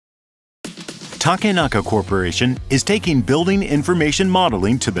Takenaka Corporation is taking building information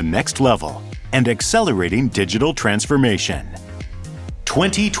modeling to the next level and accelerating digital transformation.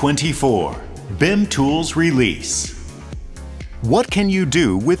 2024 BIM Tools Release. What can you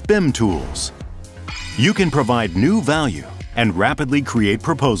do with BIM tools? You can provide new value and rapidly create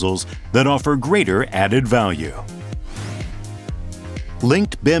proposals that offer greater added value.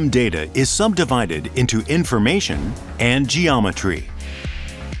 Linked BIM data is subdivided into information and geometry.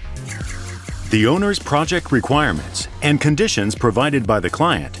 The owner's project requirements and conditions provided by the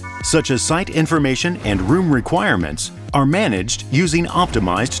client, such as site information and room requirements, are managed using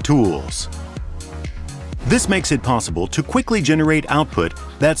optimized tools. This makes it possible to quickly generate output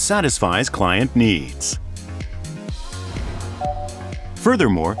that satisfies client needs.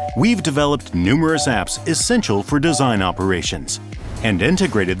 Furthermore, we've developed numerous apps essential for design operations and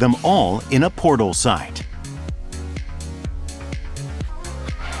integrated them all in a portal site.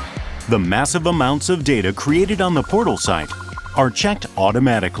 The massive amounts of data created on the portal site are checked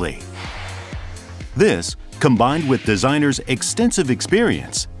automatically. This, combined with designers' extensive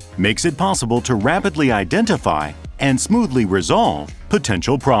experience, makes it possible to rapidly identify and smoothly resolve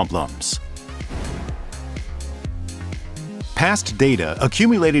potential problems. Past data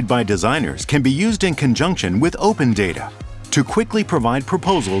accumulated by designers can be used in conjunction with open data to quickly provide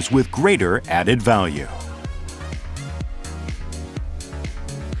proposals with greater added value.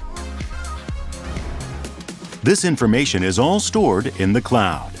 This information is all stored in the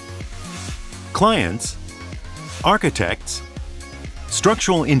cloud. Clients, architects,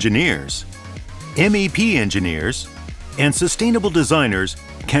 structural engineers, MEP engineers, and sustainable designers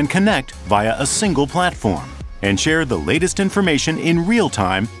can connect via a single platform and share the latest information in real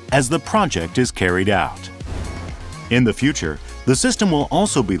time as the project is carried out. In the future, the system will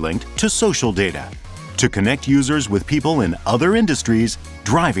also be linked to social data to connect users with people in other industries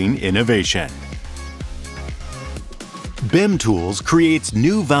driving innovation. BIM Tools creates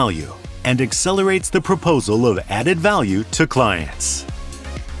new value and accelerates the proposal of added value to clients.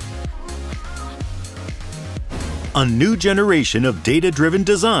 A new generation of data-driven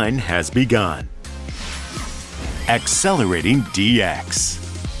design has begun. Accelerating DX.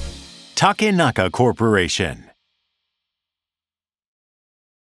 Takenaka Corporation.